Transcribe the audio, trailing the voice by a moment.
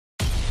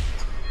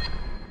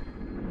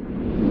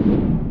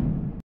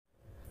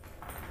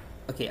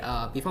Okay,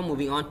 before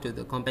moving on to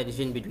the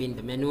comparison between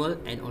the manual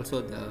and also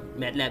the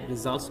MATLAB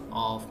results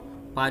of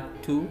part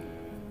 2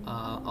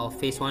 of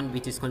phase 1,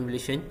 which is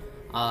convolution,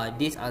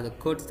 these are the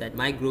codes that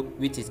my group,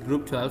 which is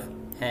group 12,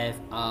 have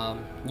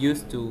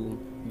used to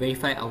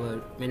verify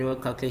our manual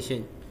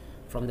calculation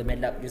from the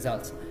MATLAB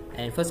results.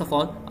 And first of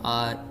all,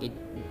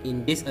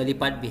 in this early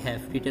part, we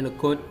have written a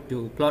code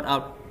to plot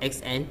out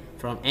xn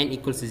from n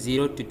equals to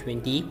 0 to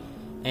 20,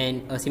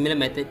 and a similar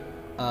method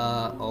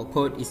or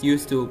code is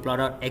used to plot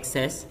out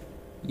xs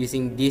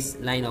using this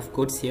line of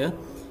codes here.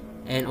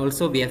 And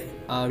also we have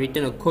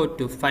written a code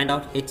to find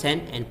out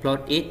hn and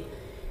plot it,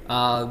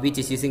 which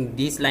is using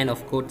this line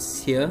of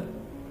codes here.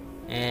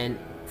 And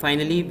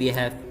finally we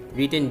have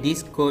written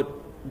this code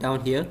down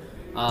here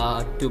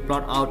to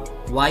plot out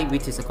y,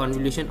 which is a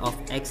convolution of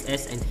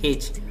xs and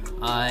h,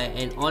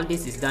 and all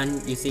this is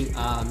done using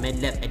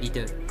MATLAB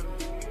editor.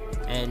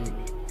 And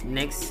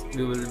next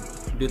we will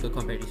do the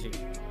comparison.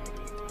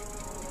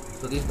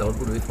 So this is the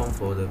output waveform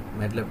for the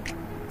MATLAB,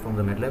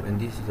 and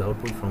this is the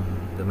output from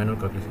the manual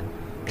calculation.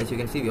 As you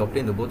can see, we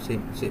obtain the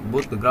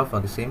both the graph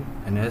are the same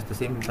and has the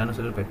same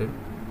sinusoidal pattern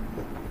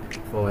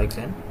for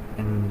xn,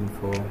 and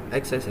for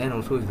xsn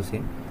also is the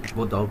same.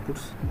 Both the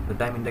outputs, the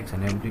time index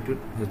and amplitude,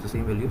 has the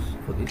same values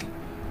for this.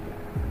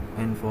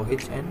 And for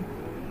hn,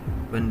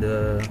 when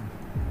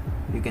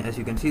as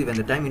you can see, when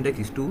the time index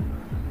is 2,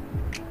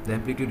 the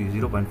amplitude is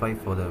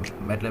 0.5 for the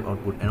MATLAB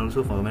output. And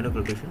also for manual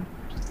calculation,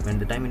 when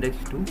the time index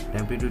is 2, the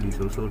amplitude is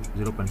also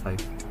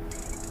 0.5.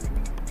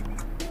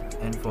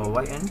 And for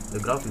yn, the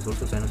graph is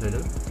also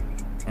sinusoidal.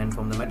 And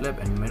from the MATLAB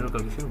and manual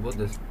calculation, both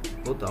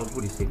the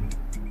output is same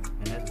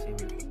and has the same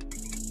value.